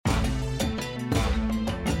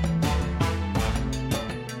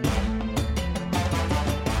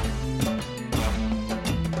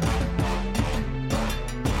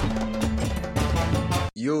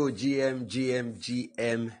Yo,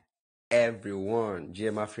 GM, everyone,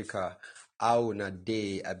 GM Africa. How una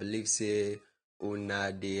day? I believe say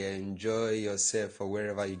una dey enjoy yourself for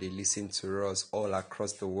wherever you dey listen to us all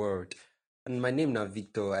across the world. And my name na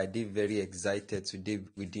Victor. I dey very excited today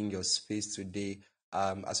within your space today.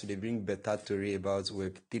 As we dey bring better story about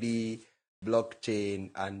Web3,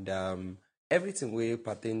 blockchain, and everything wey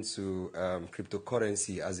pertain to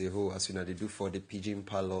cryptocurrency as a whole, as una dey do for the Pigeon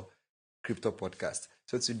Parlor Crypto Podcast.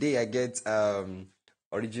 So today I get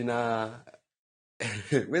original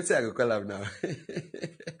wait I go call him now.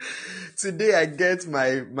 Today I get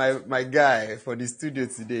my guy for the studio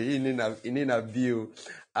today in a view,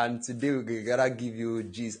 and today we gotta give you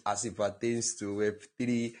gist as it pertains to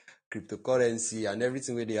Web3, cryptocurrency, and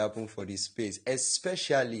everything where they happen for this space,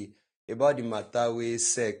 especially about the matter where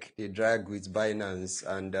SEC they drag with Binance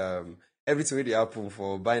and everything wey dey happen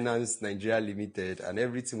for Binance Nigeria Limited and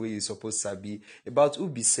everything wey you suppose sabi about who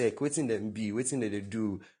be SEC, wetin dem be, wetin dem dey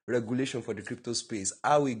do, regulation for the crypto space,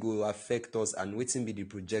 how e go affect us, and wetin be the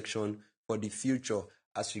projection for the future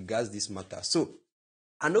as regards this matter. So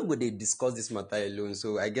I no go dey discuss this matter alone.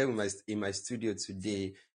 So I get in my studio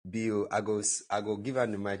today, Bill. I go give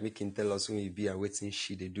am the mic, make him tell us who he be and wetin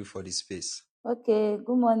she dey do for the space. Okay,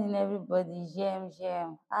 good morning everybody.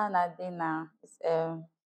 GM, how na dey now?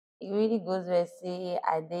 It really goes well say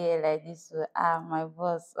I dey here like this. So my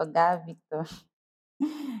boss, Oga Victor.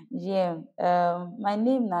 GM, my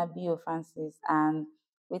name na Bio Francis, and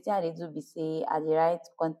wetin I dey do be say I dey write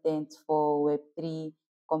content for Web3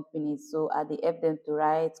 companies. So I dey help them to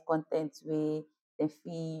write content wey dem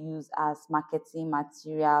fit use as marketing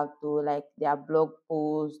material to like their blog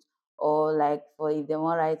post, or like for if they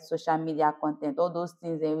wan write social media content, all those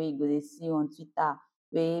things dem wey you go dey see on Twitter,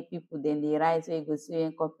 wey people dem dey write, wey you go see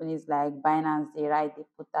when companies like Binance dey write, dey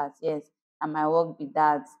put out. Yes, and my work be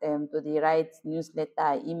that, to dey write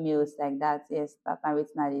newsletter, emails like that. Yes, that na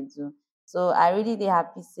wetin I dey do. So I really dey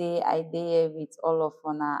happy say I dey here with all of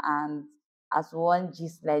una, and as we wan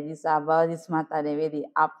gist like this about this matter dem wey dey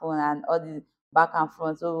happen and all the back and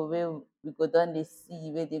front wey we go don dey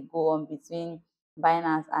see wey dey go on between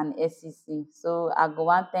Binance and SEC. So I go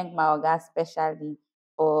wan thank my oga specially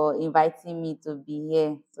for inviting me to be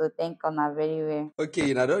here. So thank una very well.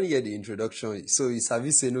 Okay, I don't hear the introduction. So you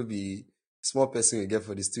sabi say no be small person we get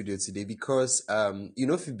for the studio today, because you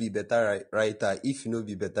know if you be better writer, if you know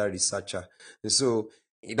be better researcher. So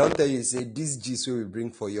he don't tell you say this gist wey we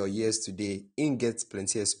bring for your ears today, in gets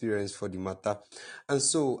plenty experience for the matter. And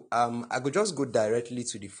so I go just go directly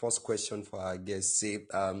to the first question for our guest. Say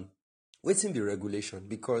wetin be regulation?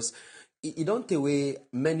 Because e don tey wey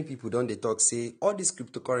many people don dey talk say all this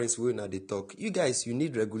cryptocurrency wey una dey talk, you guys, you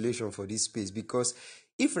need regulation for this space, because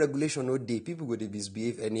if regulation no dey, people go dey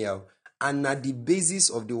misbehave anyhow, and na the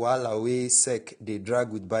basis of the wahala wey SEC dey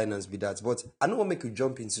drag with Binance be that. But I no wan make you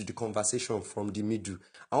jump into the conversation from the middle.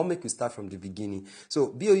 I wan make you start from the beginning. So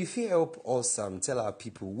Bio, you fit help us tell our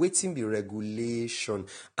people wetin be regulation,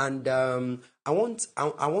 and I want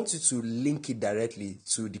you to link it directly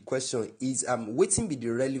to the question is wetin be the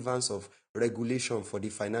relevance of regulation for the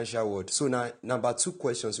financial world. So now number two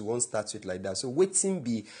questions we won't start with like that. So wetin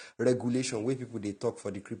be regulation wey people dey talk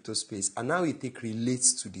for the crypto space, and how it take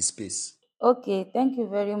relates to the space? Okay, thank you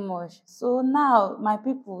very much. So now, my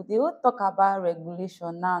people, they all talk about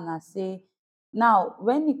regulation now, and I say, now,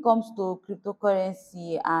 when it comes to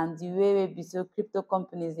cryptocurrency and the way we be so crypto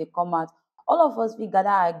companies they come out, all of us we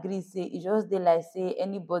gather agree say it just dey like say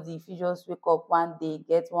anybody if you just wake up one day,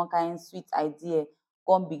 get one kind sweet idea,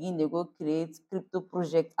 come begin they go create crypto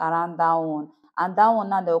project around that one, and that one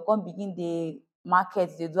now they will come begin the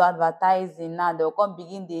market, they do advertising now, they will come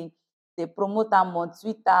begin they promote am on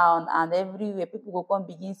Twitter and everywhere. People go come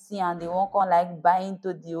begin see and they won't come like buy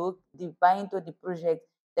into the project.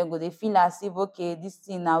 Dem go dey feel as if okay, this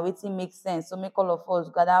thing now wetin make sense. So make all of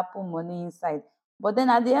us gather put money inside. But then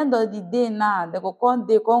at the end of the day now, they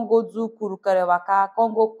come go do kurukere waka,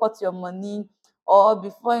 come go cut your money, or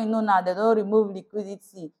before you know now, they don't remove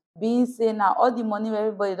liquidity. Being say now all the money wey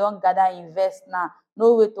everybody don't gather invest now,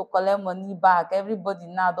 no way to collect money back. Everybody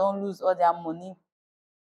now don't lose all their money.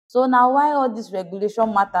 So now why all this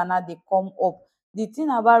regulation matter now dey come up? The thing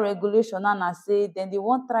about regulation now na say dem dey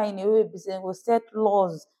wan try in a way be say dem go set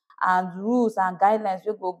laws and rules and guidelines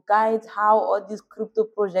wey go guide how all this crypto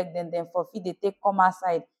project dem for fit dey take come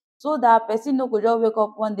outside, so that person no go just wake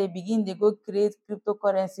up one day begin dey go create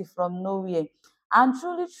cryptocurrency from nowhere. And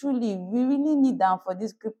truly we really need am for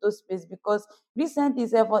this crypto space, because recently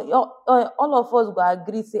sef all of us go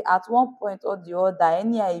agree say at one point or the other,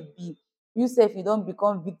 anyhow e be, you sef you don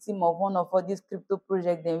become victim of one of all dis crypto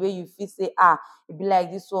project dem wey you feel say e be like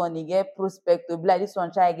dis one e get prospect o, e be like dis one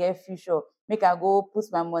e get future, make I go put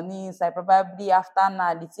my money inside, probably after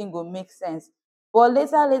now the thing go make sense. But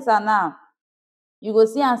later now, you go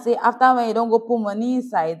see am say after when you don go put money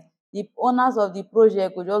inside, the owners of the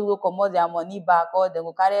project go just go comot their money back, or dem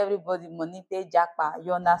go carry everybody money take japa,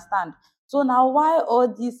 you understand. So na why all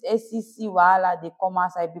dis SEC wahala dey come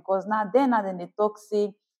outside, because na dem dey talk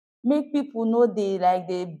say make people no dey like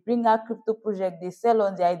dey bring out crypto project dey sell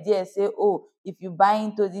on the idea say if you buy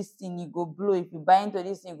into dis thing e go blow, if you buy into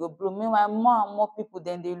dis thing e go blow. Meanwhile more and more people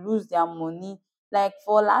dem dey lose their money. Like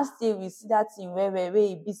for last year we see dat thing well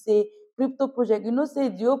wey e be say crypto project, you know say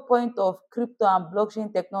the whole point of crypto and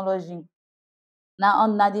blockchain technology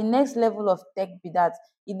na the next level of tech be that.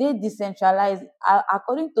 E dey decentralized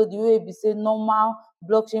according to the way e be say normal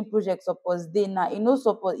blockchain project suppose dey now. E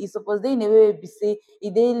suppose dey in a way wey be say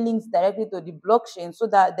e dey linked directly to the blockchain, so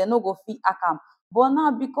that dem no go fit hack am. But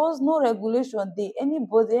now because no regulation dey,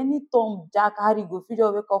 anybody, any Tom Jack Harry go fit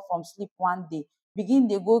just wake up from sleep one day begin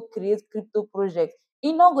dey go create crypto project.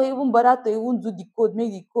 E no go even bother to even do the code,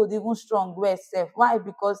 make the code even strong well sef. Why?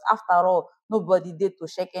 Because after all, nobody dey to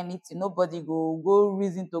check anything, nobody go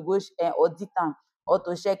reason to go audit am or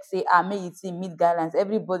to check say make the thing meet guidelines.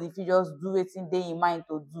 Everybody fit just do wetin dey im mind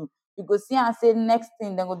to do. You go see am say next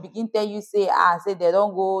thing dem go begin tell you say say dem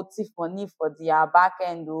don go thief money for their back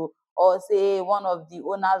end o, or say one of the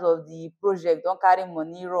owners of the project don carry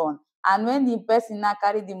money run. And when the person now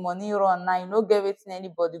carry the money run now, e no get wetin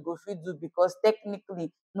anybody go fit do, because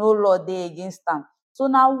technically no law dey against am. So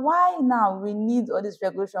na why now we need all this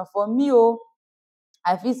regulation. For me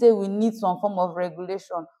I feel say we need some form of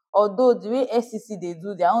regulation. Although the way SEC dey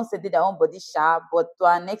do their own, say dey their own body sha, but to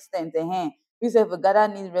an ex ten t we sef we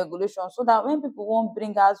gather need regulation, so that when people wan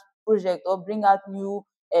bring out project or bring out new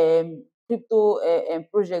crypto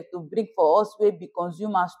project to bring for us wey be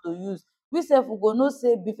consumers to use, we sef we go know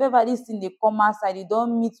say before ever dis thing dey come outside e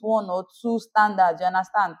don meet one or two standards, you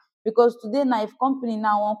understand. Because today now, if company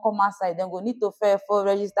now wan come outside, dem go need to first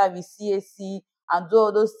register with CAC and do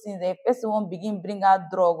all those things. If person wan begin bring out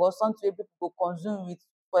drug or something wey people go consume with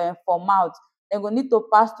for mouth, dem go need to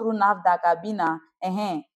pass through NAFDAC abi na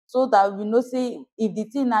so that we know say if the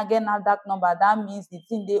thing na get NAFDAC number, that means the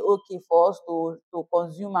thing dey okay for us to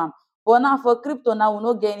consume am. But now for crypto now, we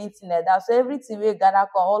no get anything like that. So everything wey gather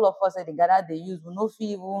come, all of us dey gather dey use, we no fit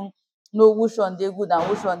even know which one dey good and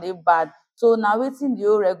which one dey bad. So na wetin the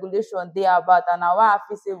whole regulation dey about, and na why I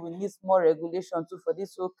feel say we need more regulation too for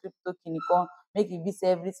this whole crypto kinikon, make e be say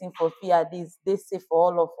everything for fit at least dey safe for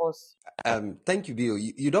all of us. Thank you, Bill.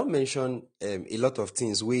 You don't mention a lot of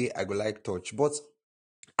things wey I go like touch, but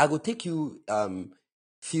I go take you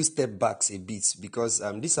few step backs a bit, because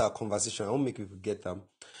this our conversation. I won't make people get them.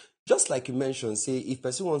 Just like you mentioned, say if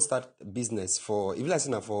person wan start business for, if like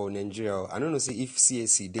say na for Nigeria, I don't know say if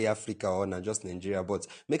CAC dey Africa or na just Nigeria, but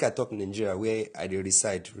make I talk Nigeria where I dey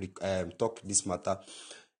reside, talk this matter.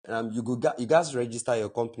 You guys register your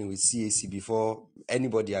company with CAC before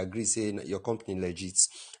anybody agree say your company legit.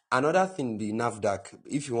 Another thing be NAFDAC.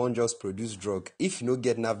 If you want just produce drug, if you no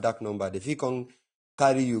get NAFDAC number, they fit come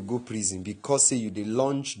carry you go prison because say you dey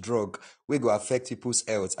launch drug wey go affect people's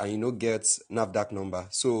health and you no get NAFDAC number.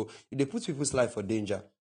 So you dey put people's life for danger.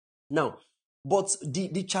 Now, but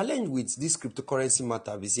the challenge with this cryptocurrency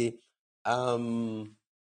matter be say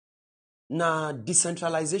na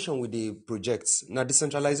decentralization with the projects, na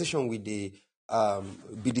decentralization with the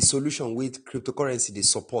be the solution with cryptocurrency dey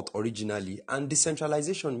support originally. And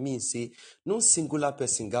decentralization means say no singular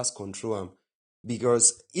person gats control am,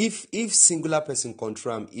 because if singular person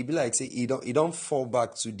control am, e be like say e don fall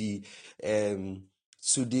back to the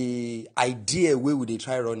idea wey we dey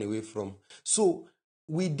try run away from. So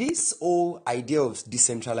with this whole idea of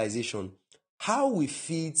decentralization, how we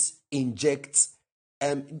fit inject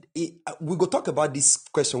we go talk about this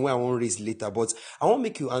question wey I wan raise later, but I wan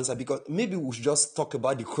make you answer, because maybe we should just talk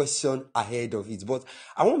about the question ahead of it, but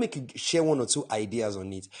I wan make you share one or two ideas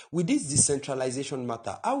on it. With this decentralization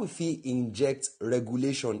matter, how we fit inject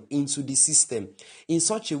regulation into the system in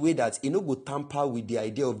such a way that e no go tamper with the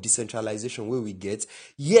idea of decentralization wey we get,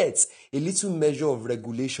 yet a little measure of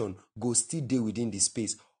regulation go still dey within the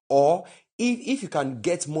space. Or if you can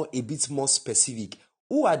get a bit more specific,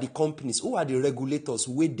 who are the companies, who are the regulators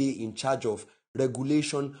wey dey in charge of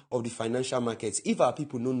regulation of the financial markets? If our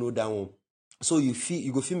people no know that one, So you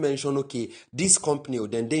go fit mention, okay, this company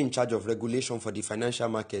then they in charge of regulation for the financial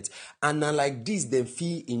market, and now like this dem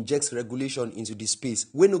fit inject regulation into the space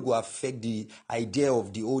wey no go affect the idea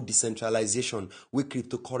of the whole decentralization wey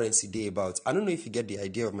cryptocurrency dey about. I don't know if you get the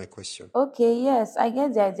idea of my question. Okay, yes, I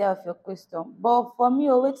get the idea of your question. But for me,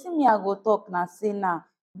 wetin me I go talk na say now,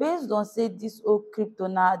 based on say this whole crypto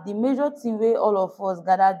na the major thing wey all of us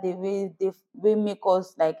gather dey wey make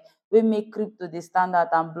us like wey make crypto the standard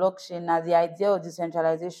and blockchain na the idea of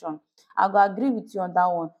decentralization. I go agree with you on that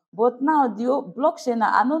one. But now the whole blockchain na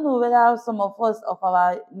I no know whether some of us of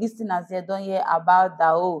our listeners here don hear about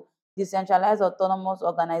that whole decentralized autonomous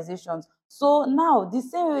organizations. So now the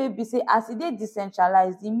same way be say as e dey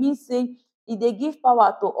decentralized, e mean say e dey give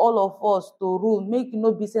power to all of us to rule, make e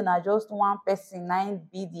no be say na just one person na im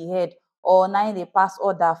be the head or na im dey pass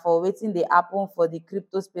order for wetin dey happen for the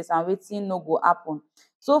crypto space and wetin no go happen.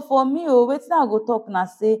 So for me wetin I go talk na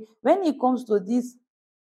say when e comes to this,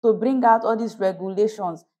 to bring out all these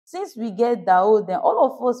regulations, since we get dao, then all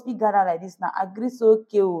of us fit gather like this now agree say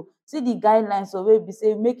okay see the guidelines wey be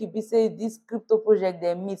say make e be say this crypto project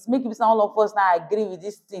dem meet, make e be say all of us now agree with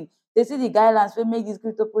this thing, they see the guidelines wey make this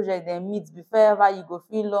crypto project dem meet before ever you go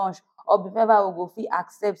fit launch or before ever we go fit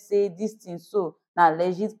accept say this thing so na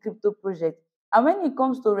legit crypto project. And when it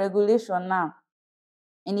comes to regulation now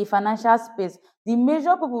in the financial space, the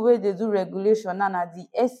major people wey dey do regulation now na the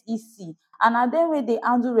SEC, and na dem wey dey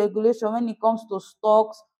handle regulation when it comes to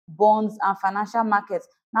stocks, bonds and financial markets.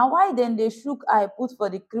 Na why dem dey chook eye put for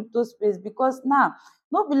the crypto space, because now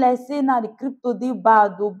no be like say now the crypto dey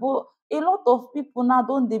bad but a lot of people now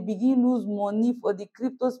don dey begin lose money for the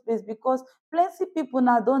crypto space, because plenty people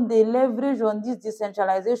now don dey leverage on this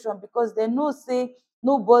decentralization because dem know say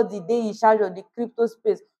nobody dey in charge of the crypto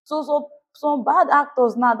space. So some bad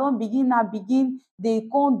actors now don begin dey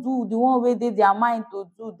come do the one wey dey their mind to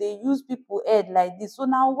do, dey use people head like this. So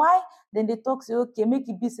na why dem dey talk say okay make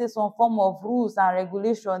e be say some form of rules and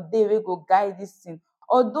regulation dey wey go guide this thing.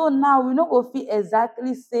 Although now we no go fit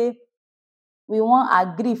exactly say we wan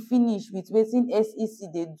agree finish with wetin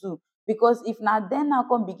SEC dey do, because if na dem now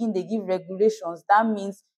come begin dey give regulations, that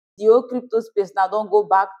means the whole crypto space now don go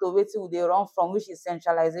back to wetin we dey run from, which is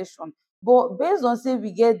centralization. But based on say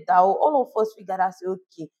we get dao, all of us fit gather say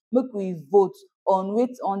okay make we vote on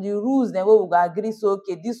the rules dem wey we go agree say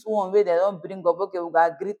okay this one wey dem don bring up, okay we go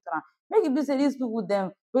agree to am, make e be say these people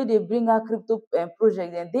dem wey dey bring out crypto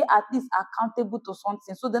project dem dey at least accountable to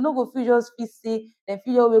something, so dem no go fit just feel say dem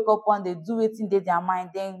fit just wake up one day do wetin dey their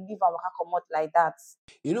mind then leave am waka comot like that.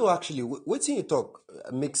 You know, actually, wetin you talk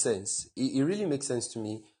makes sense. It really makes sense to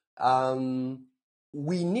me.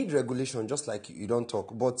 We need regulation, just like you don't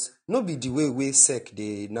talk, but no be the way SEC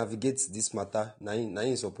they navigate this matter. Na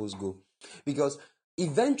im suppose go, because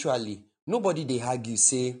eventually nobody they argue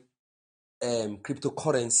say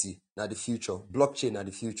cryptocurrency na the future, blockchain na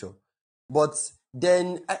the future. But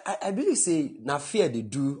then I believe say na fear they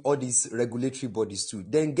do all these regulatory bodies too.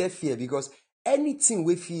 Then get fear because anything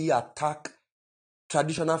wey fit attack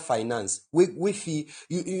traditional finance wey fit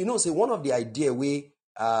you know say one of the idea wey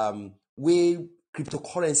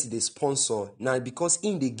cryptocurrency dey sponsor na because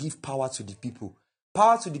im dey give power to the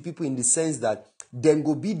people in the sense that dem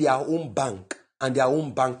go be their own bank and their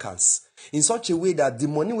own bankers in such a way that the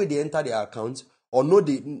money wey dey enter their account or no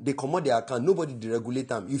dey comot their account, nobody dey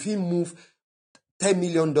regulate am. You fit move $10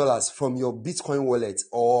 million from your Bitcoin wallet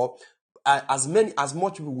or as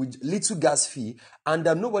much people with little gas fee, and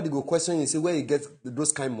nobody go question you say where you get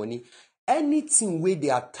those kind of money. Anything where they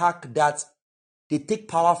attack that, they take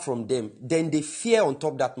power from them, then they fear on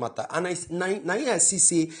top that matter. And now I see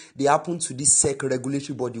say they happen to this SEC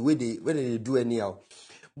regulatory body where they do anyhow.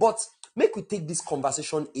 But make we take this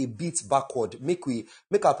conversation a bit backward,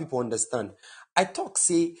 make our people understand. I talk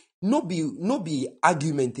say no be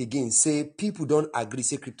argument again say people don't agree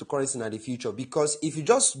say cryptocurrency na the future, because if you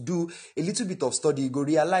just do a little bit of study you go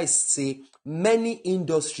realize say many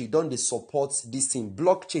industry don dey support this thing.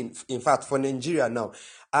 Blockchain, in fact, for Nigeria now,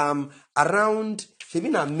 around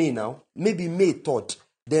maybe May 3rd,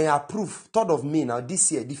 they approve 3rd of May now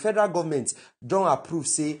this year, the federal government don approve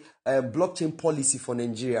say blockchain policy for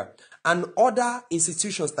Nigeria and other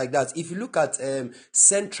institutions like that. If you look at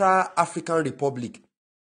Central African Republic,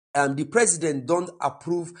 the president don't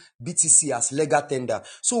approve BTC as legal tender.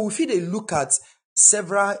 So we feel they look at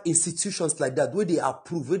several institutions like that where they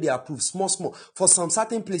approve small for some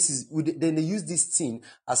certain places. Then they use this thing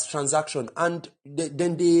as transaction, and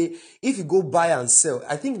then if you go buy and sell,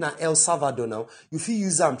 I think now El Salvador now you feel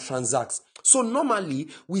use them transact. So normally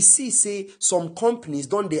we see say some companies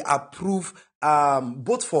don't they approve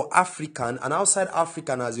both for African and outside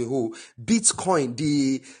African as a whole, Bitcoin,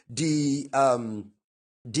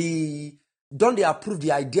 the don't they approve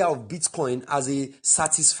the idea of Bitcoin as a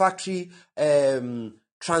satisfactory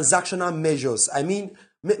transactional measures. I mean,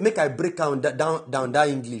 make I break down that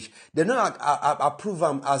English. They don't approve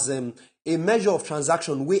them as a measure of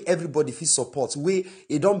transaction where everybody fit support, where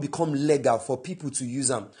it don't become legal for people to use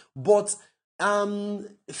them. But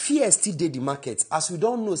fear still dey the market, as we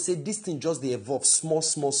don't know say this thing just dey evolve small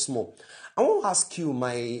small small. I wan ask you,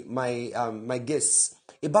 my guests,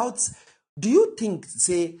 about, do you think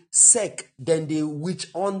say sec dem dey witch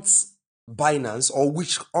hunt Binance or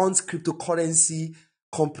witch hunt cryptocurrency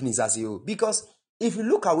companies as a whole? Because if you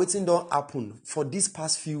look at wetin don happen for dis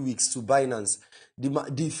past few weeks to Binance,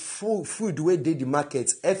 the food wey dey the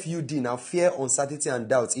market, FUD, na fear, uncertainty and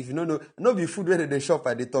doubt. If you no know, no be food wey dem dey shop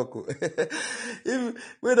I dey talk o.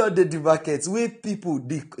 If wey don dey the market, wey people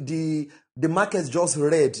the market just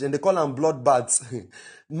red, and they call am bloodbath.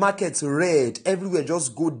 Market red, everywhere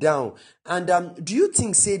just go down. And do you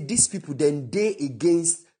think say these people then dey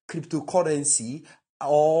against cryptocurrency,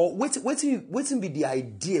 or wetin be the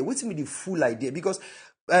idea, wetin be the full idea? Because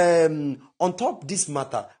on top this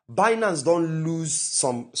matter, Binance don lose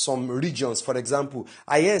some regions. For example,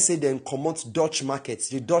 I hear say dem comot Dutch market,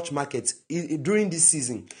 the Dutch market during this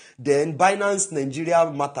season. Then Binance Nigeria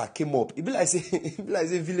matter came up. E be like say e be like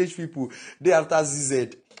say village people dey after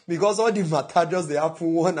ZZ, because all the matter just dey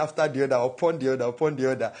happen one after the other, upon the other, upon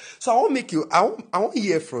the other. So I want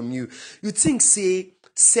hear from you. You think say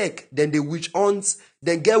sec then they witch hunt,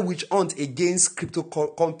 then get witch hunt against crypto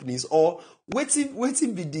companies, or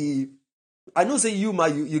wetin be the, I know say you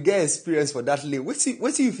get experience for that lane.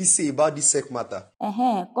 Wetin you fit say about this sec matter?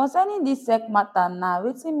 Concerning dis sec matter now,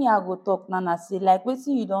 wetin me I go talk now na say, like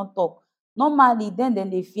wetin you don talk, normally dem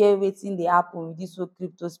dey fear wetin dey happen with dis whole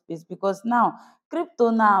crypto space, because now crypto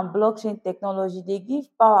now and blockchain technology dey give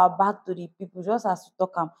power back to the people, just as you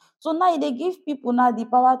talk am. So now e dey give people now the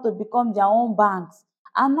power to become their own banks.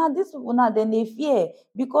 And now dis people now dem dey fear,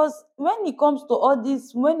 because when e comes to all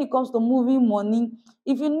dis, when e comes to moving money,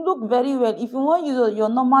 if you look very well, if you wan use your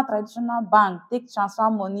normal traditional bank take transfer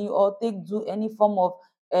money or take do any form of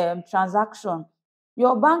transaction,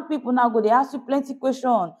 your bank people now go dey ask you plenty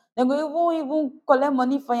question. Dem go even collect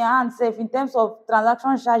money for your hand sef, in terms of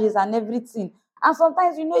transaction charges and everything. And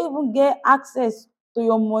sometimes you no even get access to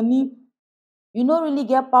your money, you no really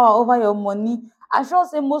get power over your money. I sure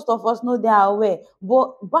say most of us no dey aware,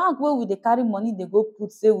 but bank wey we dey carry money dey go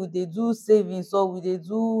put, say we dey do savings, or we dey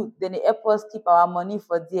do, dem dey help us keep our money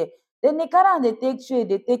for there, dem dey carry am dey take trade,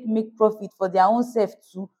 dey take make profit for their own self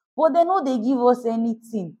too, but dem no dey give us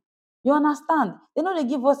anything. You understand? Dem no dey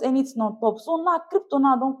give us anything on top. So now crypto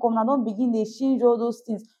now don come, now don begin dey change all those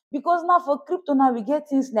things. Because now for crypto now we get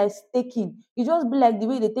things like staking. E just be like the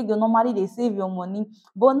way they take dey normally dey save your money,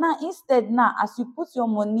 but now instead, now as you put your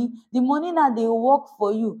money, the money now dey work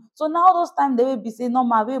for you. So now all those time dey wey be say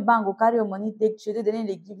normal wey bank go carry your money take trade, dem no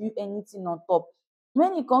dey give you anything on top.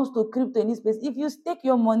 When it comes to crypto in this space, if you stake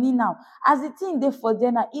your money now, as the thing dey for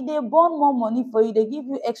there now, e dey burn more money for you, dey give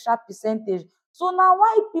you extra percentage. So now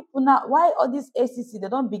why people now, why all this SEC dem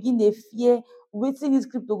don begin dey fear wetin this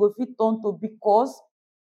crypto go fit turn to? Because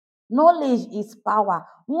knowledge is power.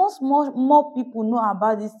 Once more people know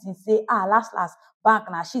about this thing, say last bank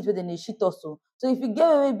na shit wey dem dey shit us o. So if you get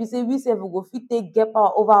way wey be say we sef we go fit take get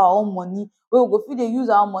power over our own money, wey we go fit dey use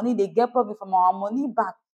our money dey get profit from our money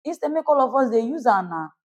back, instead make all of us dey use am na.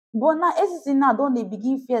 But now SEC now don dey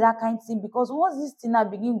begin fear that kind thing, because once this thing now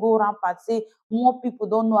begin go rampant, say more people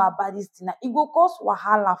don know about this thing now, e go cause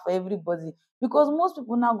wahala for everybody. Because most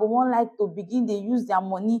people now go wan like to begin dey use their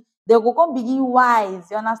money, they go come begin wise,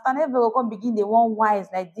 you understand? Everybody go come begin dey wan wise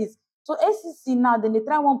like this. So SEC now dem dey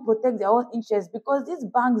try wan protect their own interest, because these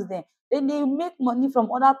banks dem dey make money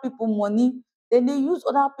from other people money, dem dey use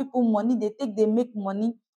other people money dey take dey make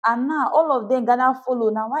money. And now all of them gather follow.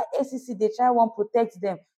 Now why SEC dey try wan protect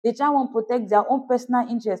them, dey try wan protect their own personal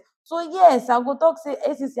interest. So yes, I go talk say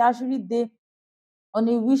SEC actually dey on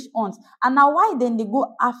a witch hunt. And na why dem dey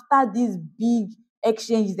go after these big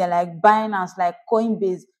exchanges dem like Binance, like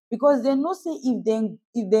Coinbase, because dem know say if dem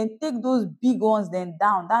take those big ones dem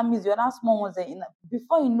down, that means the other small ones dem,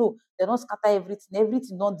 before you know, dem don scatter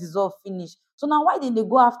everything don dissolve finish. So na why dem dey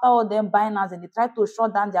go after all them Binance, and dey try to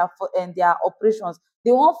shut down their operations.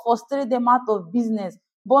 They wan frustrate them out of business.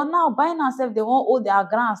 But now Binance sef dey wan hold their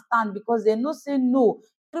ground stand, because dem know say no,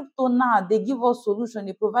 crypto now dey give us solution,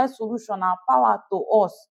 dey provide solution and power to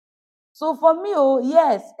us. So for me,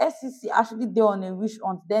 yes, SEC actually dey on a witch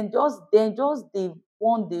hunt. Dem just dey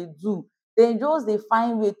wan dey do. Dem just dey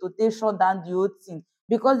find way to take shut down the whole thing.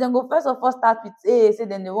 because dem go first of all start with say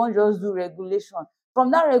dem dey wan just do regulation.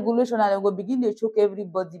 From that regulation na dem go begin dey choke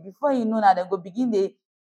everybody. Before you know, na dem go begin dey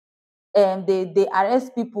they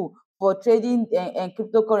arrest people for trading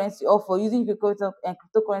cryptocurrency, or for using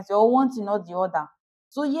cryptocurrency, or one thing or the other.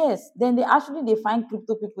 So yes, then they actually dey find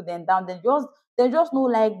crypto people then down. They just no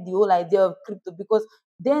like the whole idea of crypto, because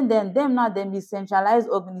them now dem be centralized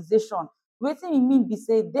organization. Wetin e mean be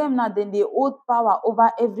say them now dem dey hold power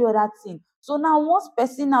over every other thing. So now once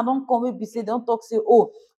person now don come wey be say don talk say,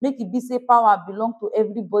 oh, make e be say power belong to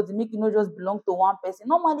everybody, make e no just belong to one person,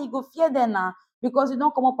 normally you go fear them na, because you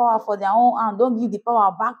don comot power for their own hand, don give the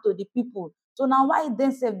power back to the people. So now why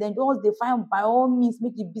dem sef dem just dey find by all means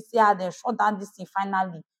make e be say dem shut down this thing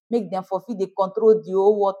finally, make dem for fit dey control the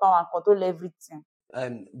whole world power and control everything.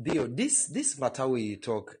 Bio, this matter wey you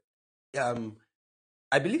talk,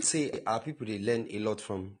 I believe say our people they learn a lot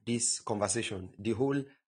from this conversation. The whole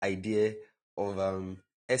idea of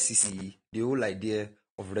SEC, the whole idea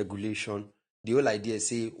of regulation, the whole idea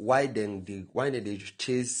say why they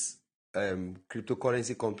chase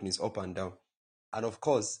cryptocurrency companies up and down. And of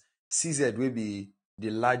course, CZ will be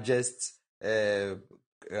the largest may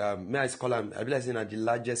I call them, I believe the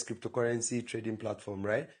largest cryptocurrency trading platform,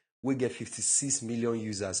 right? We get 56 million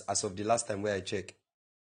users as of the last time where I check.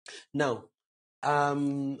 Now,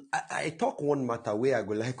 I talk one matter where I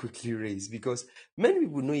go like quickly raise, because many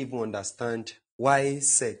people don't even understand why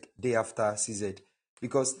SEC day after CZ.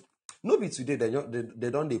 Because no be today they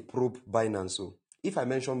don't probe Binance. So if I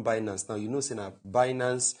mention Binance now, you know say na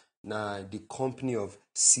Binance na the company of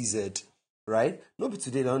CZ, right? No be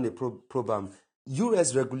today they don't probe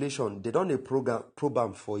US regulation, they don't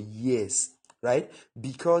probe for years, right?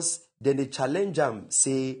 Because then they challenge them,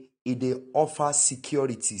 say they offer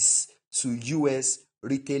securities to US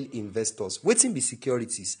retail investors. Wetin be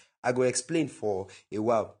securities? I go explain for a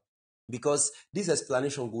while, because this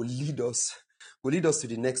explanation will lead us to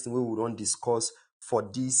the next thing we will want discuss for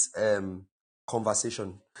this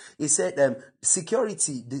conversation. He said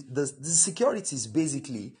security, the securities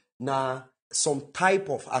basically now some type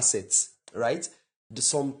of assets, right?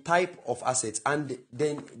 Some type of assets, and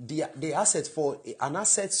then the asset for an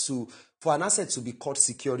asset to be called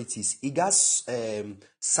securities, it gas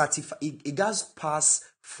certify, it gas pass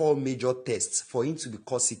 4 major tests for him to be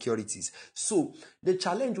called securities. So the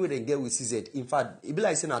challenge where they get with CZ, in fact, it be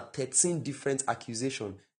like saying 13 different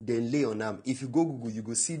accusations they lay on them. If you go Google, you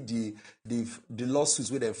go see the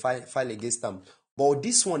lawsuits where they file against them. But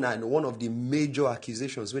this one and one of the major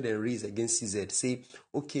accusations where they raise against CZ say,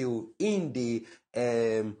 okay, in the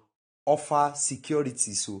offer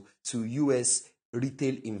securities to US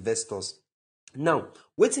retail investors. Now,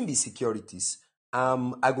 wetin be securities?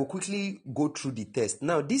 I go quickly go through the test.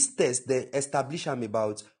 Now, this test they establish them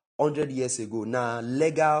about 100 years ago. Now,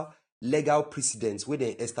 legal precedents where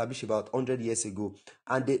they established about 100 years ago,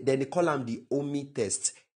 and then they call them the OMI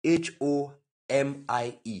test, HOMIE.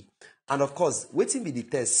 And of course, wetin be the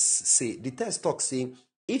test say? The test talk say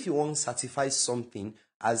if you want to certify something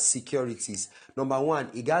as securities, number one,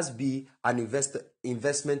 it has be an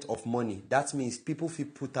investment of money. That means people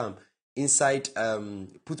fit put them inside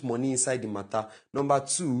put money inside the matter. Number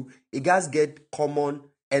two, it has get common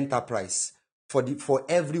enterprise for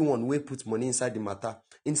everyone we put money inside the matter,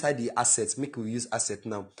 inside the assets. Make we use asset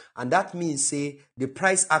now, and that means say the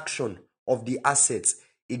price action of the assets,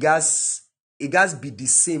 it has be the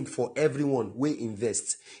same for everyone we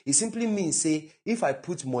invest. It simply means say if I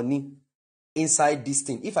put money inside this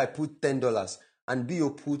thing, if I put $10 and BO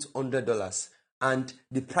put $100, and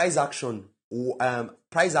the price action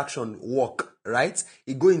work, right?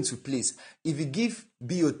 It go into place. If you give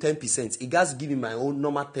BO 10%, it gas give me my own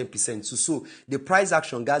normal 10%. So the price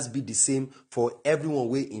action gas be the same for everyone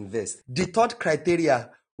we invest. The third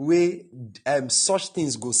criteria where such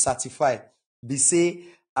things go certify be say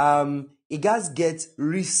it gas get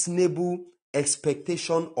reasonable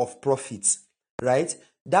expectation of profits, right?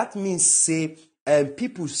 That means say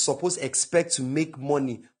people suppose expect to make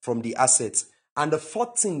money from the assets. And the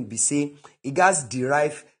fourth thing be say it gas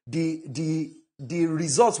derive the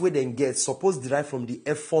results where they get suppose derive from the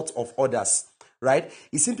effort of others, right?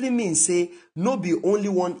 It simply means say no be only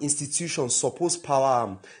one institution suppose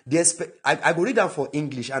power I go read down for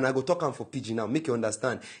English and I go talk am for pidgin now, make you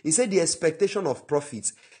understand. He said the expectation of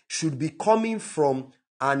profits should be coming from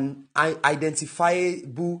an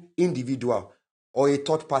identifiable individual or a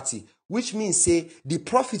third party, which means say the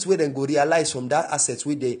profits where dem go realize from that asset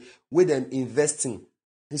where dem investing,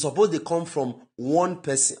 e suppose dey come from one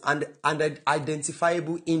person and an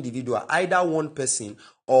identifiable individual, either one person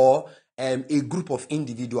or a group of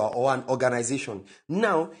individual or an organization.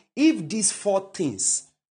 Now, if these four things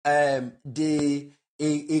they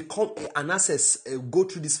an access go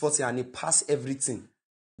through this 40 and it pass everything,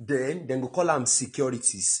 then go call am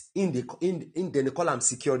securities. Then they call am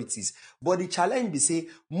securities. But the challenge be say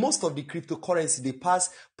most of the cryptocurrency they pass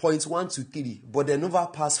 0.1 to 3, but they never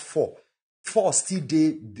pass 4. 4 still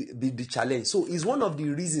dey be the challenge. So it's one of the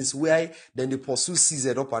reasons why then they pursue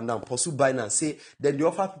CZ up and down, pursue Binance, say then they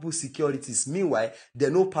offer people securities. Meanwhile, they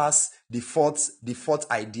no pass the fourth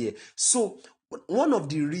idea. So one of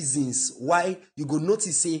the reasons why you go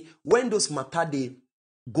notice say when those matter they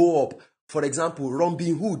go up, for example,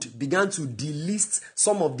 Robinhood began to delist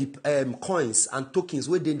some of the coins and tokens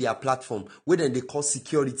within their platform, where then they call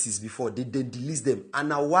securities before. They delist them. And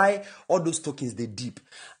now why all those tokens they dip.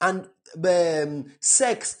 And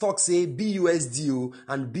SEC stocks say BUSD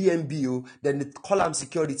and BNB, then they call them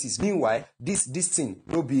securities. Meanwhile, this thing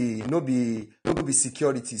no be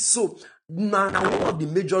securities. So now one of the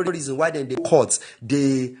major reasons why then the courts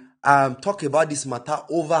they talk about this matter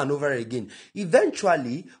over and over again.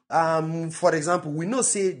 Eventually, for example, we know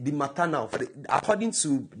say the matter now, according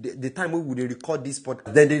to the time we would record this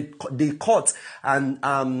podcast, then the court and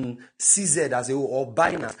CZ as a whole, or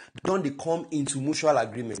Binance, don't they come into mutual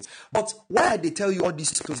agreement. But why they tell you all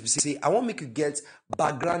these stories? Say I want to make you get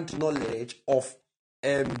background knowledge of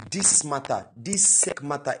this matter, this SEC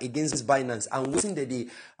matter against Binance, and wetin they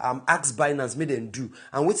ask Binance make them do,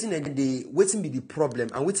 and wetin be the problem,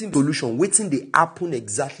 and wetin solution, wetin they happen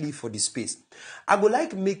exactly for the space. I go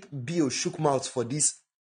like make Bio shook mouth for this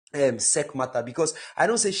SEC matter, because I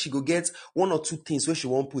don't say she go get one or two things where she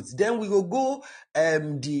won't put. Then we go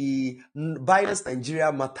the Binance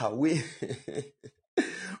Nigeria matter where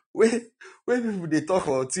when people they talk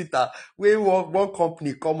on Twitter, when one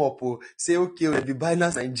company come up say okay, the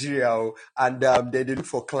Binance Nigeria and then they look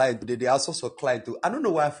for client, they outsource for client. I don't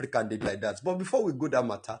know why African they do like that. But before we go that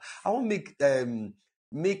matter, I want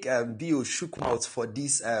make Bio shook mouth for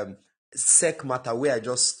this SEC matter where I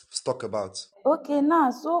just talk about. Okay,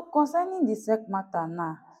 now so concerning the SEC matter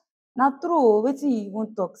now, na true wetin you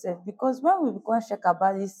even talk sef, because when we come check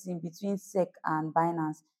about this thing between SEC and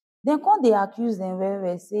Binance, dem come dey accuse dem well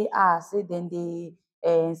well say say dem dey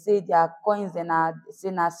say their coins dem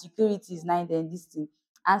na securities na im dem dis thing,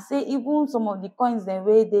 and say even some of the coins dem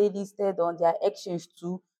wey dey listed on their exchange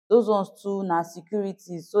too, those ones too na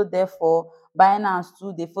securities, so therefore Binance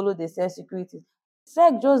too dey follow dey sell securities.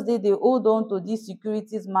 SEC just dey hold on to dis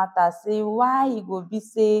securities matter, say why e go be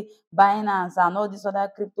say Binance and all dis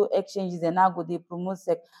other crypto exchanges dem now go dey promote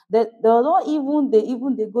SEC. Dem don even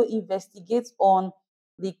dey go investigate on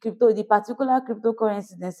the particular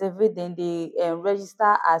cryptocurrency dem sef wey dem dey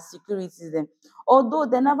register as securities dem. Although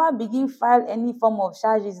dem never begin file any form of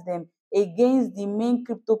charges dem against the main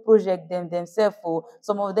crypto project themselves.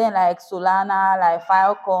 Some of them like Solana, like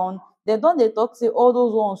Filecoin, dem don dey talk say all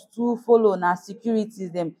those ones too follow na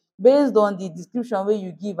securities dem, based on the description wey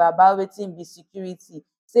you give about wetin be security.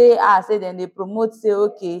 Say dem dey promote say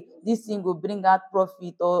okay, this thing go bring out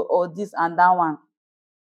profit or this and that one.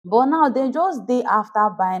 But now dem just dey after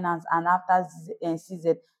Binance and after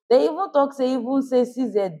CZ. Dem even talk say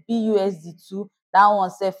CZ BUSD too, that one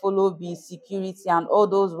sef follow be security and all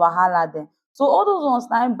those wahala dem. So all those ones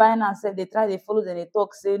na im Binance sef dey try dey follow dem dey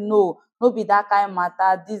talk say no be that kind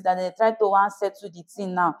matter, this that dem try to wan settle the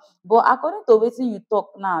thing now. But according to wetin you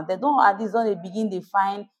talk now, dem don at least don dey begin dey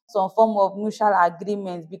find some form of mutual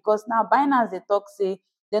agreement, because now Binance dey talk say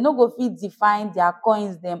dem no go fit define their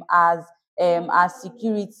coins dem as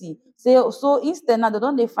security. So instead now dem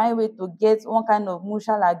don dey find way to get one kind of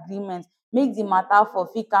mutual agreement, make the matter for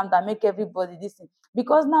fit calm down, make everybody dis thing.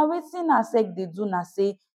 Because now wetin SEC dey do na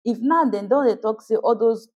say, if now dem don dey talk say all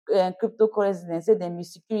those cryptocurrencies dem say dem be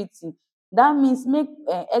security, that means make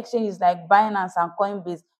exchanges like Binance and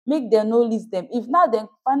Coinbase make dem no list dem. If now dem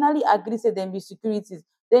finally agree say dem be securities,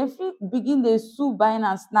 dem fit begin dey sue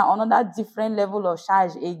Binance now, another different level of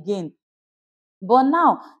charge again. But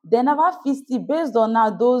now dem never fit still, based on now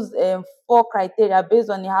those 4 criteria, based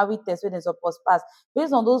on the Howey test wey dem suppose pass,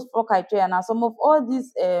 based on those 4 criteria, now some of all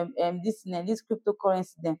dis this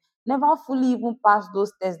cryptocurrency dem never fully even pass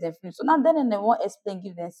those tests dem finish. So now dem wan explain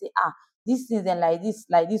give dem say dis things dem like this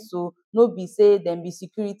so no be say dem be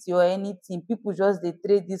security or anything, people just dey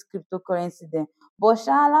trade dis cryptocurrency dem. But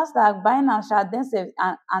last Binance dem sef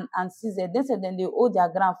and CZ dem sef dem dey hold their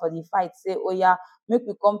ground for the fight, say oya make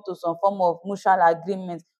we come to some form of mutual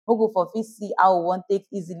agreement, make we for fit see how we wan take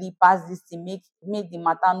easily pass this thing, make the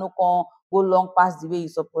matter no come go long pass the way e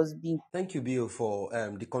suppose be. Thank you, Bio, for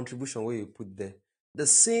the contribution where you put there. The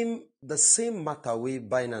same matter wey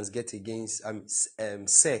Binance get against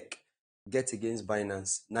SEC get against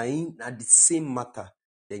Binance. Na the same matter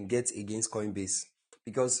dem get against Coinbase.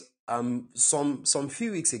 Because some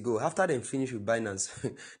few weeks ago, after they finished with Binance,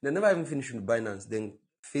 they never even finished with Binance, then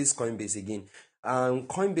face Coinbase again.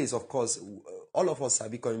 Coinbase, of course, all of us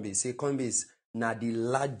sabi Coinbase. Say Coinbase na the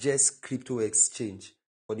largest crypto exchange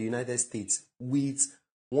for the United States with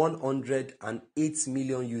 108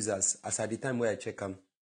 million users as at the time where I check them.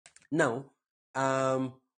 Now,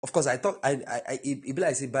 of course, I thought it be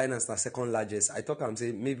like say Binance na second largest. I thought I'm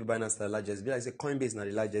saying maybe Binance na largest. Be like say Coinbase na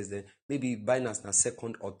the largest. Then maybe Binance na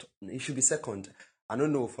second or it should be second. I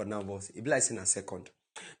don't know for now, but it be like say na second.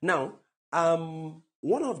 Now,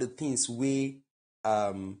 one of the things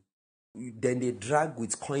then they drag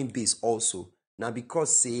with Coinbase also now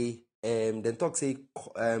because say then talk say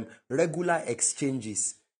regular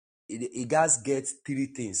exchanges. It guys get three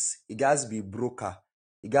things. It guys be broker.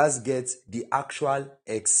 It guys get the actual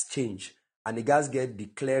exchange, and it guys get the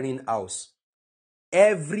clearing house.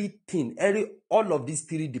 Everything, all of these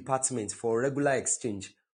three departments for regular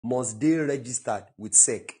exchange must be registered with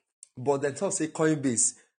SEC. But then talk say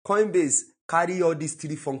Coinbase carry all these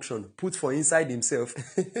three functions, put for inside himself.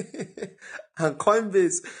 And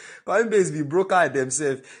Coinbase be broker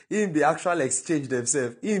themselves, in the actual exchange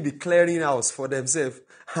themselves, in the clearing house for themselves,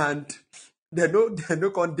 and they no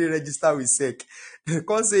can't register with SEC. They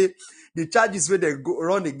can't say the charges where they go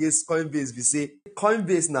run against Coinbase be say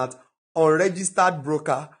Coinbase not unregistered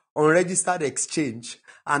broker, unregistered exchange,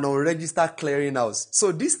 and unregistered clearing house.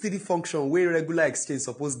 So these three functions where regular exchange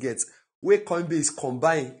suppose get, where Coinbase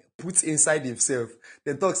combine put inside himself,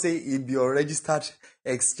 they talk say it be unregistered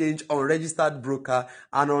exchange, unregistered broker,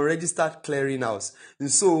 and unregistered clearing house.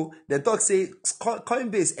 And so they talk say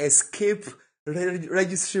Coinbase escape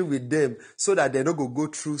registry with them so that they don't go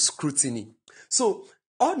through scrutiny. So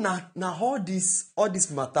all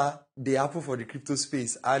this matter they happen for the crypto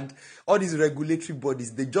space, and all these regulatory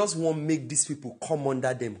bodies, they just want make these people come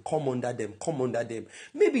under them.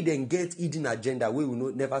 Maybe they get hidden agenda where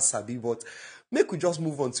we never sabi, but make we just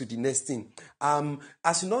move on to the next thing.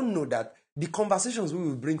 As you don't know that the conversations we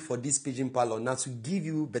will bring for this paging parlor now to give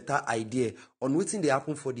you better idea on wetin dey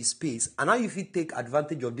happen for the space and how you fit take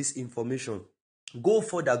advantage of this information. Go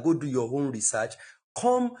further, go do your own research,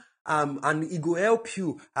 come and it will help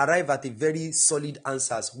you arrive at a very solid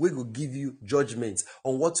answers wey go give you judgment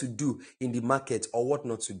on what to do in the market or what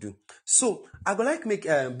not to do. So I go like make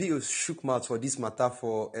Bill shook mouth for this matter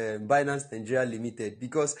for Binance Nigeria Limited,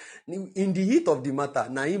 because in the heat of the matter,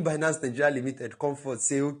 now in Binance Nigeria Limited come forth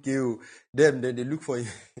say okay, then they look for the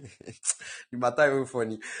matter even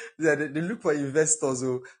funny. They look for investors,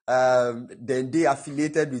 then they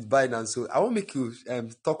affiliated with Binance. So I want make you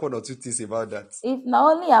talk one or two things about that. If na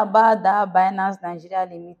only about that Binance Nigeria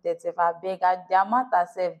Limited sef, abeg, their matter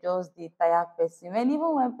sef just dey tire person.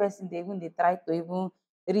 When person dey try to even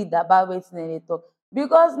read about wetin dem dey talk,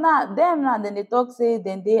 because now dem dey talk say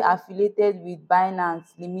dem dey affiliated with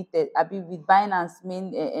Binance Limited, abi with Binance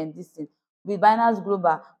main this thing, with Binance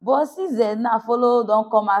Global. But since dem now follow don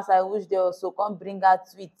come outside which dey also come bring out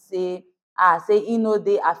tweet say say e no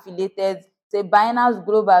dey affiliated, say Binance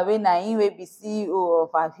Global wey na him wey be CEO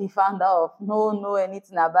of abi founder of no know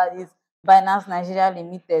anything about this Binance Nigeria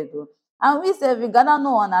Limited o. And we sef we gather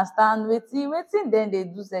no understand wetin dem dey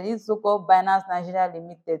do sef, this so called Binance Nigeria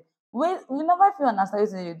Limited. We never fit understand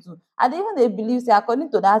wetin dem dey do. I dey even dey believe say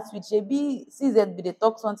according to that tweet, shebi CZ bin dey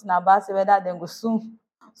talk something about say whether dem go sue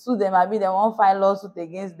dem abi dem wan file lawsuit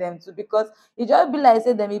against dem too, because e just be like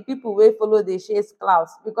say dem be people wey follow dey chase clout.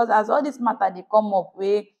 Because as all this matter dey come up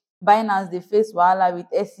wey Binance dey face wahala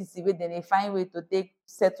with SEC, wey dem dey find way to take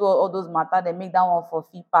settle all those matter, dem make that one for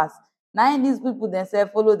fit pass. Na im these people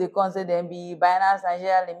themselves follow dey come say dem be Binance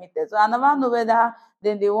Nigeria Limited. So I never know whether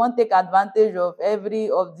dem dey wan take advantage of every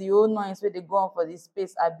of the whole noise wey dey go on for the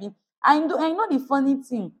space abi. And you know the funny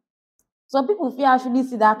thing, some people fit actually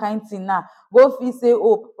see that kind thing now, go feel say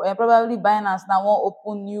probably Binance now wan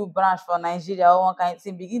open new branch for Nigeria or one kind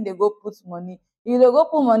thing, begin dey go put money. You dey go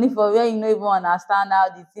put money for where you no even understand how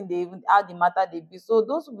the thing dey even, how the matter dey be. So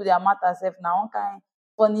those people, their matter sef na one kind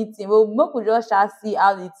funny thing. Well, make we just see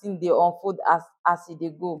how the thing dey unfold as e dey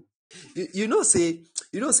go. You know say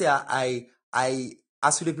I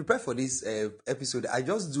as we dey prepare for this episode, I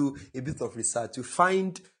just do a bit of research to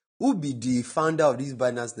find who be the founder of this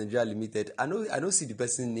Binance Nigeria Limited. I know see the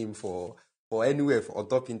person name for anywhere on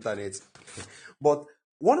top internet. But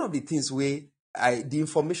one of the things where the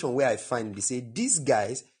information where I find, they say these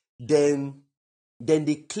guys then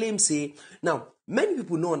they claim say, now many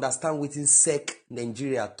people no understand wetin SEC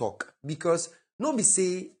Nigeria talk, because no be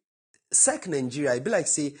say SEC Nigeria, it be like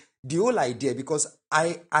say the whole idea, because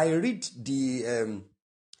I read the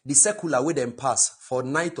circular wey dem pass for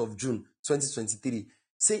 9th of June 2023.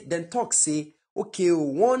 Say dem talk say okay,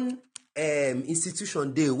 one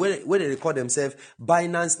institution dey wey they call themselves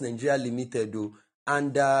Binance Nigeria Limited o,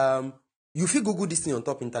 and you fit google this thing on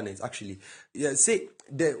top internet actually. Yeah, say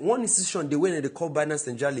the one institution dey wey they call Binance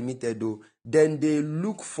Nigeria Limited o, then they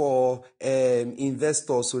look for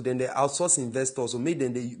investors, so then they outsource investors, so make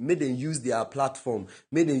them use their platform,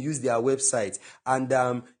 make them use their website,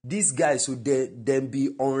 and these guys, so dem be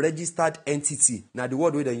unregistered entity, na the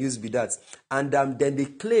word wey dem use be that, and then they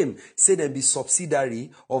claim say dem be subsidiary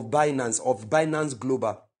of Binance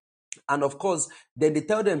Global. And of course, then they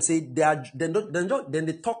tell them say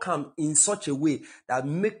they talk am in such a way that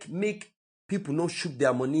make people no shook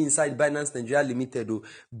their money inside Binance Nigeria Limited o,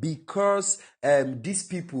 because these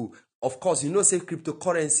people, of course, you know say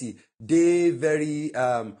cryptocurrency dey very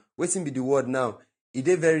wetin be the word now, e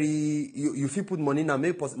dey very, you fit put money now,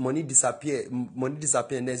 make money disappear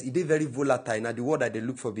next, e dey very volatile, na the word I dey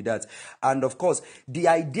look for be that. And of course, the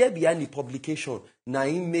idea behind the publication na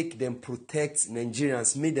im make them protect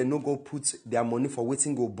Nigerians, make them no go put their money for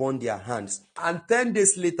wetin go burn their hands. And 10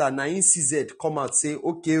 days later, na im CZ come out say,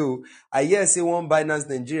 okay o, I hear say one Binance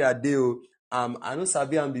Nigeria dey o, I no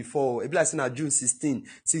sabi am before. E be like say na June 16,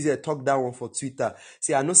 CZ talk that one for Twitter.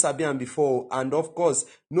 Say I no sabi am before, and of course,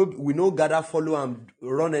 we no gather follow am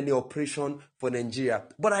run any operation for Nigeria.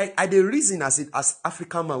 But I dey reason as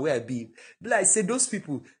African man wey I be like say those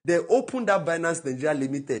people, they open that Binance Nigeria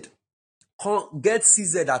Limited, get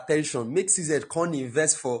CZ attention, make CZ come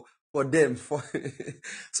invest for them.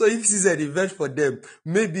 So if CZ invest for them,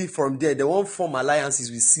 maybe from there they won't form alliances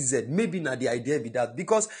with CZ. Maybe not the idea be that,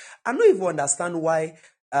 because I don't even understand why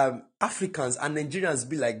Africans and Nigerians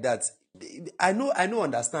be like that. I know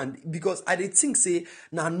understand, because I dey think say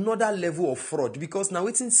na another level of fraud, because now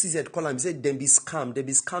wetin CZ call am, say dem be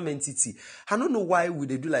scam entity. I don't know why we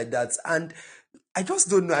dey do like that, and I just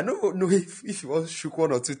don't know. I don't know if you want to shook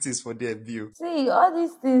one or two things for their view. See, all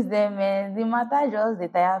these things dem the matter just dey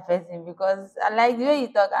tire person, because I like the way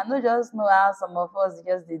you talk. I no just know how some of us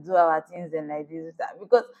just dey do our things dem like this,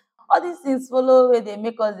 because all these things follow wey dey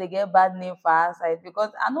make us dey get bad name for outside.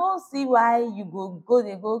 Because I no see why you go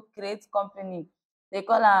dey go create company, dey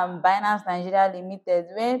call am Binance Nigeria Limited,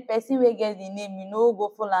 when person wey get the name, you no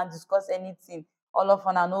go follow am discuss anything, all of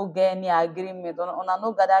una no get any agreement, una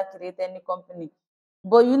no gather create any company.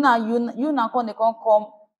 But you now come dey come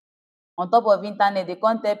on top of internet, dey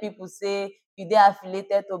come tell people say you dey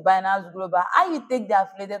affiliated to Binance Global. How you take dey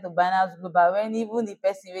affiliated to Binance Global when even the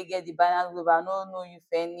person wey get the Binance Global no know you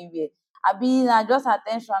for anywhere? Abi na just at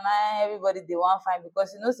ten tion na everybody dey wan find,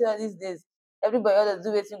 because you know say all these days everybody just dey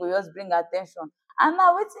do wetin go just bring at ten tion. And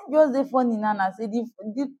now wetin just dey funny now na say the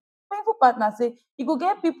painful part na say you go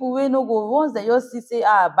get people wey no go, once dem just see say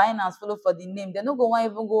Binance follow for the name, dem no go wan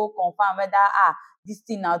even go confirm whether this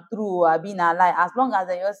thing na true o abi na lie. As long as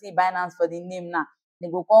dem just see Binance for the name now,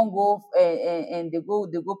 dem go come go dey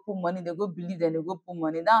go put money, dey go believe dem dey go put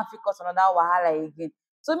money. That one fit cause another wahala again.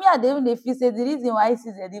 So me I dey even dey feel say the reason why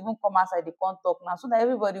CZ even come outside dey come talk now, so that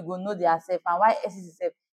everybody go know their self, and why SEC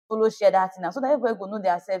sef follow share that thing now, so that everybody go know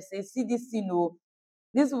their self, say see this thing o,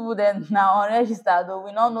 these people dem na unregistered o,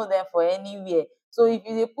 we no know them for anywhere. So if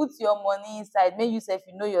you dey put your money inside, make you sef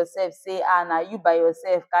you know yourself, say na you by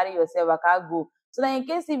yourself carry yourself waka go, so that in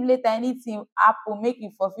case if later anything happen, make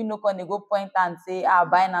you for fit no come dey go point and say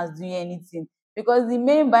Binance do you anything. Because the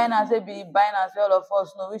main Binance wey be Binance wey all of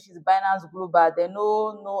us know, which is Binance Global, dem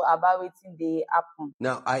no know about wetin dey happen.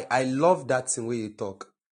 Now I love that thing wey you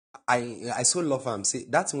talk. I so love am, say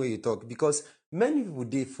that thing wey you talk, because many people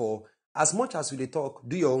dey for, as much as we dey talk,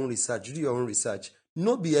 do your own research.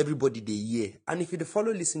 No be everybody dey hear. And if you dey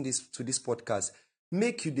follow listen to this podcast,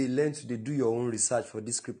 make you dey learn to dey do your own research for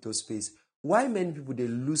this crypto space. Why many people dey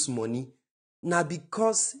lose money? Na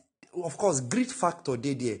because, of course, greed factor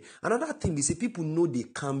dey there. Another thing be say people no dey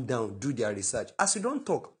calm down, do their research. As you don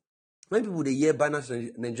talk, when people dey hear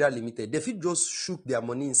Binance Nigeria Limited, they fit just shook their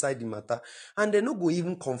money inside the matter, and they no go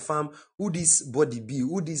even confirm who this body be,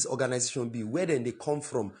 who this organization be, where dem dey come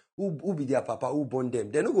from, who be their papa, who born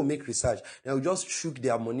them. They no go make research. They will just shook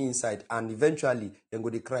their money inside, and eventually dem go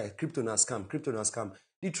dey cry, crypto na scam.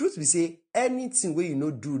 The truth be say, anything wey you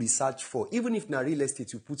no do research for, even if na real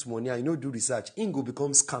estate you put money and you no do research, e go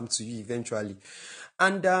become scam to you eventually.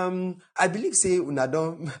 And I believe say una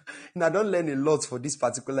don learn a lot for this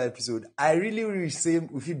particular episode. I really wish say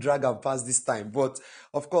we fit drag am pass this time, but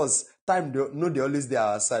of course time no dey always dey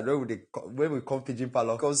our side when we come pidgin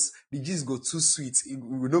parlour, because the gist go too sweet,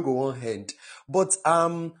 we no go wan end. But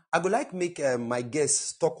I go like make my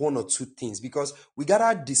guests talk one or two things, because we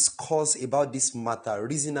gotta discuss about this matter,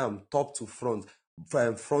 reason am top to front.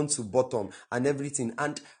 from front to bottom and everything.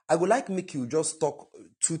 And I would like make you just talk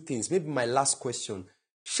two things. Maybe my last question.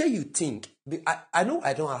 Shey you think, I know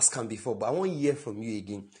I don't ask am before, but I want to hear from you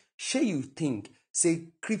again. Shey you think say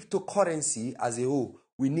cryptocurrency as a whole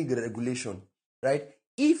we need regulation, right?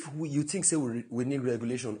 If you think say we need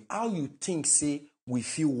regulation, how you think say we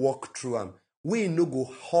fit work through am wey no go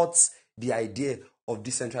hurt the idea of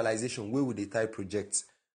decentralization wey we dey try project?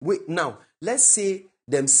 Wait, now let's say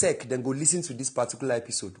dem sec dem go listen to this particular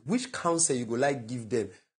episode. Which counsel you go like give them,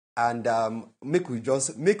 and make we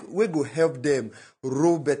go help them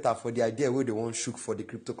roll better for the idea wey they wan shook for the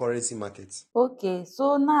cryptocurrency market? Okay,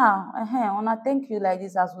 so now, una thank you like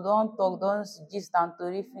this as we don talk, don gist and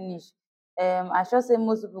tori finish. I sure say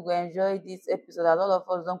most people go enjoy this episode as all of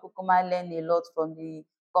us don kukuma learn a lot from the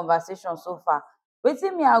conversation so far.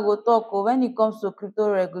 Wetin me I go talk when it comes to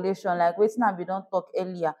crypto regulation, like wetin I bin don talk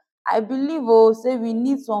earlier. I believe say we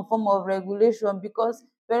need some form of regulation because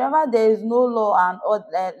wherever there is no law and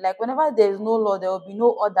order, like whenever there is no law, there will be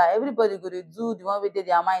no order. Everybody go dey do the one wey dey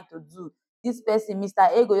their mind to do. This person, Mr.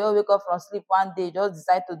 A, go just wake up from sleep one day, just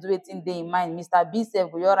decide to do wetin dey im mind. Mr. B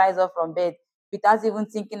sef go just rise up from bed without even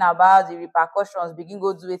thinking about the repercussions, begin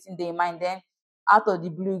go do wetin dey im mind. Then out of the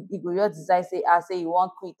blue, e go just decide say e wan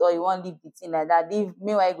quit or e wan leave the thing like that.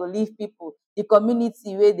 Meanwhile, e go leave people, the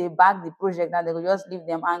community wey dey back the project, now they go just leave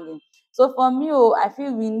them hanging. So for me, I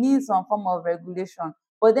feel we need some form of regulation.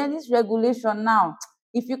 But then this regulation now,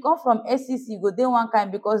 if you come from SEC, go dey one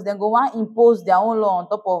kind because dem go wan impose their own law on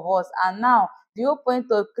top of us. And now the whole point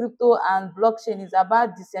of crypto and blockchain is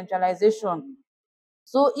about decentralization.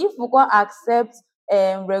 So if we come accept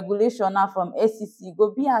regulation now from SEC, e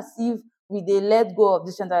go be as if we dey let go of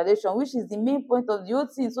decentralization, which is the main point of the whole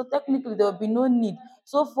thing. So technically there will be no need.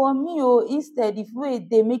 So for me, instead, if wey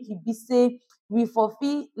dey make e be say we for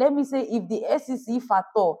fit, let me say if the SEC if at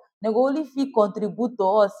all, dem go only fit contribute to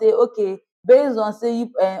us say okay, based on say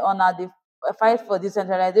una dey fight for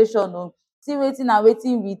decentralization see wetin and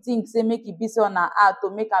wetin we think say make e be say una add to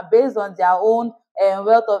make am based on their own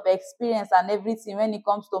wealth of experience and everything when it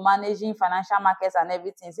comes to managing financial markets and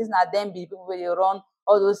everything, since na dem be the people wey dey run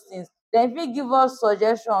all those things. Dem fit give us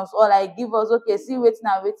suggestions or like give us okay, see wetin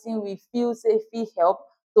and wetin we feel say fit help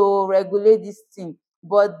to regulate this thing.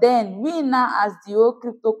 But then we now as the whole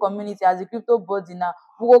crypto community, as the crypto body now,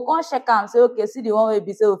 we go come check am say okay, see the one wey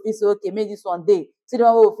be say we fit say okay make this one dey, see the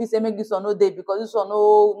one wey we fit say make this one no dey because this one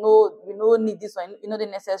we no need this one, e no dey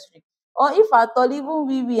necessary. Or if at all,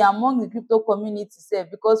 even we among the crypto community sef,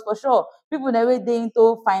 because for sure people dem wey dey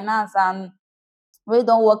into finance and wey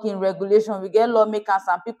don work in regulation, we get lawmakers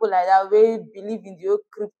and people like that wey believe in the whole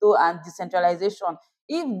crypto and decentralization.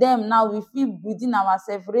 If dem now we fit within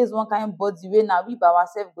ourselves raise one kind body wey na we by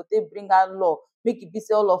ourselves go take bring out law, make e be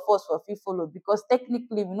say all of us for fit follow, because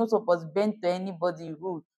technically we no suppose bend to anybody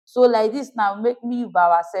rule. So like this now, make me by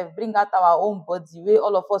ourselves bring out our own body wey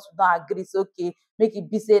all of us don agree say okay, make e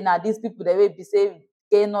be say na these people dem wey be say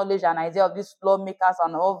get knowledge and idea of these lawmakers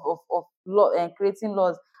and of law and creating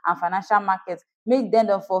laws and financial markets, make dem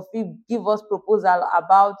for fit give us proposal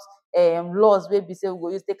about laws wey be say we go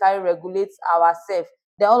use take carry regulate ourselves.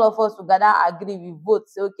 Then all of us together agree, we vote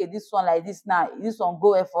say okay, this one like this now, this one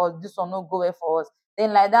go well for us, this one no go well for us.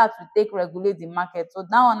 Then like that we take regulate the market. So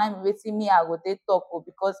that one na wetin me I go take talk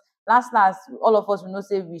because last all of us we know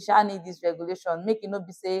say we shall need this regulation, make e no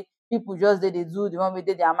be say people just dey do the one wey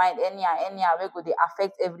dey their mind anyhow wey go dey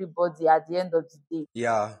affect everybody at the end of the day.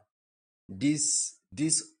 Yeah, this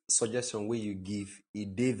suggestion wey you give, e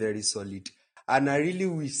dey very solid, and I really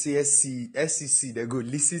wish say SEC they go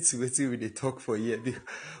listen to wetin we dey talk for here.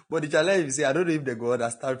 But the challenge is say I don't know if they go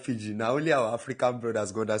understand Fiji. Now only our African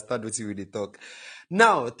brothers go understand wetin we dey talk.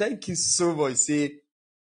 Now thank you so much say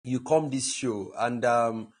you come this show, and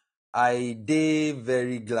I dey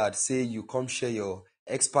very glad say you come share your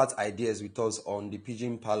expert ideas with us on the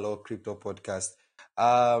Pigeon Parlor Crypto Podcast.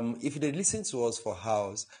 If they listen to us for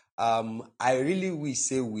house, I really wish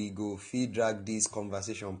say we go fit drag this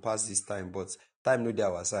conversation past this time, but time no dey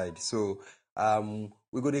our side. So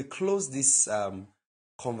we're going to close this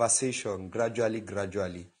conversation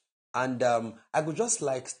gradually. And I would just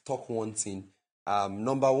like to talk one thing.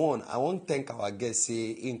 Number one, I want to thank our guest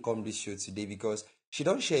say in come this show today because she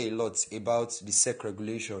don't share a lot about the SEC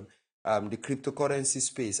regulation, the cryptocurrency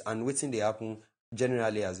space, and wetin dey happen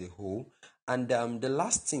generally as a whole. And the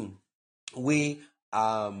last thing we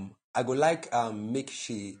I go like make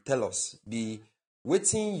she tell us the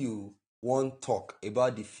wetin you want talk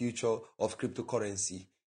about the future of cryptocurrency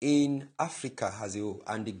in Africa as a whole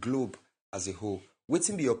and the globe as a whole.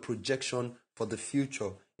 Wetin be your projection for the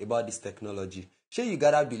future about this technology? Shey you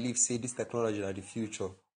gotta believe say this technology na the future,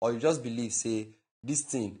 or you just believe say this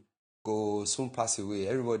thing go soon pass away.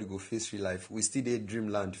 Everybody go face real life. We still dey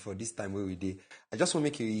dreamland for this time where we dey. I just want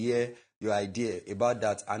to make you hear your idea about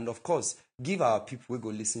that, and of course, give our people wey go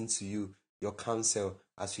listen to you your counsel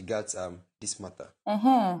as regards this matter.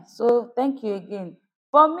 So thank you again.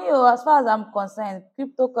 For me, as far as I'm concerned,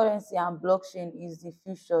 cryptocurrency and blockchain is the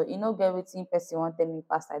future. You know, get wetin person wan tell me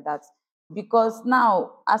pass like that. Because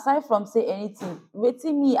now, aside from say anything,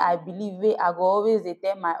 wetin me I believe wey I go always dey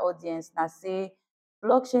tell my audience na say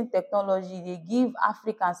blockchain technology dey give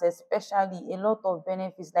Africans especially a lot of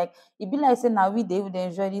benefits. Like e be like say na we dey even dey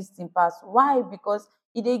enjoy this thing pass. Why? Because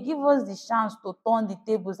e dey give us the chance to turn the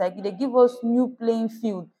tables, like e dey give us new playing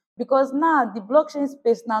field. Because now the blockchain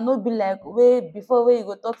space now no be like way before, wey you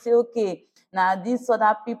go talk say okay na this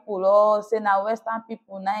other people, or say na western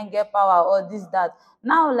people na im get power, or this that.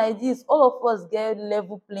 Now like this, all of us get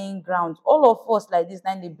level playing ground. All of us like this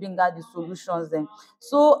na im dey bring out the solutions dem.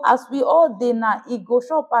 So as we all dey now, e go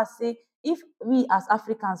sure pass say if we as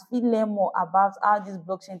Africans fit learn more about how this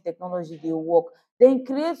blockchain technology dey work, then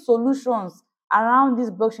create solutions around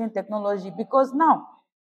this blockchain technology. Because now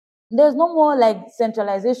there's no more like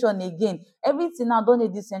centralization again. Everything now don dey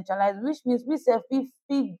decentralized, which means we sef fit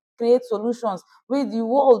create solutions wey the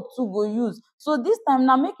world too go use. So this time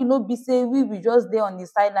now, make e no be say we just dey on the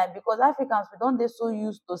sideline, because Africans we don dey so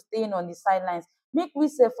used to staying on the sidelines. Make we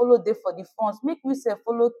sef follow dey for the front, make we sef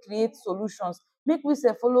follow create solutions, make we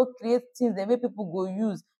sef follow create things dem wey people go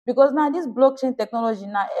use. Because now this blockchain technology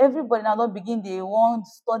now, everybody now don begin dey wan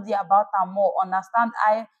study about am more, understand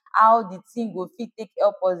how the thing go fit take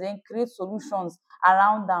help us, then create solutions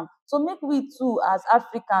around am. So make we too as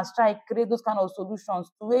Africans try create those kind of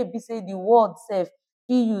solutions to wey be say the world sef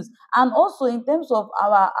fit use. And also in terms of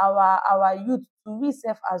our youth, to we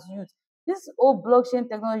sef as youth, this whole blockchain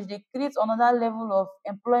technology dey create another level of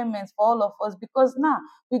employment for all of us. Because now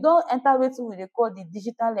we don enter wetin we dey call the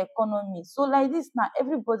digital economy. So like this now,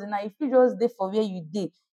 everybody now, if you just dey for where you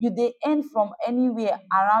dey earn from anywhere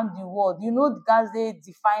around the world. You no gats dey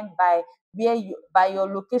defined by where you, by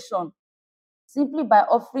your location, simply by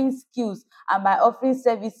offering skills and by offering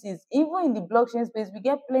services. Even in the blockchain space, we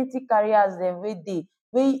get plenty careers dem wey dey,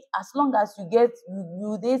 wey as long as you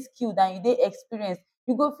dey skilled and you dey experienced,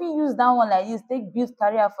 you go fit use that one like this take build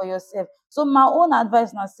career for yourself. So my own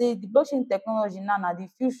advice na say the blockchain technology now na the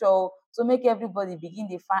future o. So make everybody begin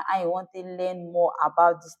dey find how you wan take learn more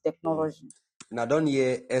about this technology. Now, don't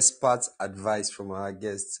hear expert advice from our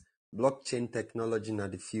guests. Blockchain technology na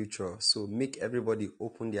the future. So make everybody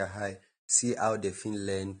open their eye, see how they can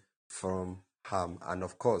learn from harm, and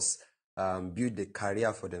of course, build a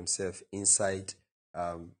career for themselves inside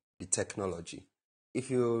the technology. If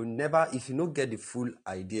you no get the full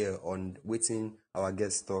idea on wetin our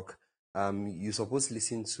guests talk, you suppose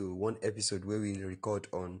listen to one episode where we record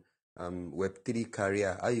on Web3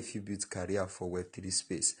 career, how you fit build career for Web3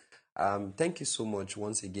 space. Thank you so much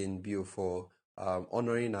once again, Bio, for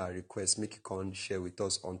honoring our request. Make you come share with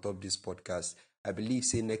us on top this podcast. I believe,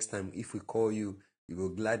 say next time if we call you, you will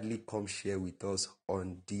gladly come share with us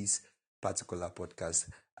on this particular podcast.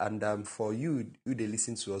 And for you who they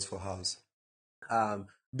listen to us for house,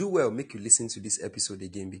 do well make you listen to this episode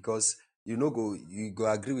again, because you go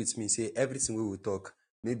agree with me, say everything we will talk,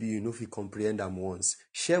 maybe you know if you comprehend them once.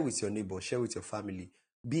 Share with your neighbor, share with your family,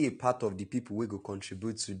 be a part of the people who go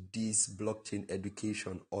contribute to this blockchain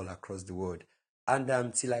education all across the world.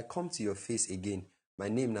 And till I come to your face again, my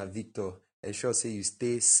name na Victor. Ensure say you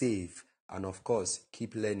stay safe, and of course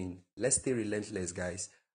keep learning. Let's stay relentless, guys.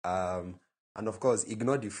 And of course,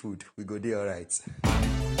 ignore the food, we go there all right.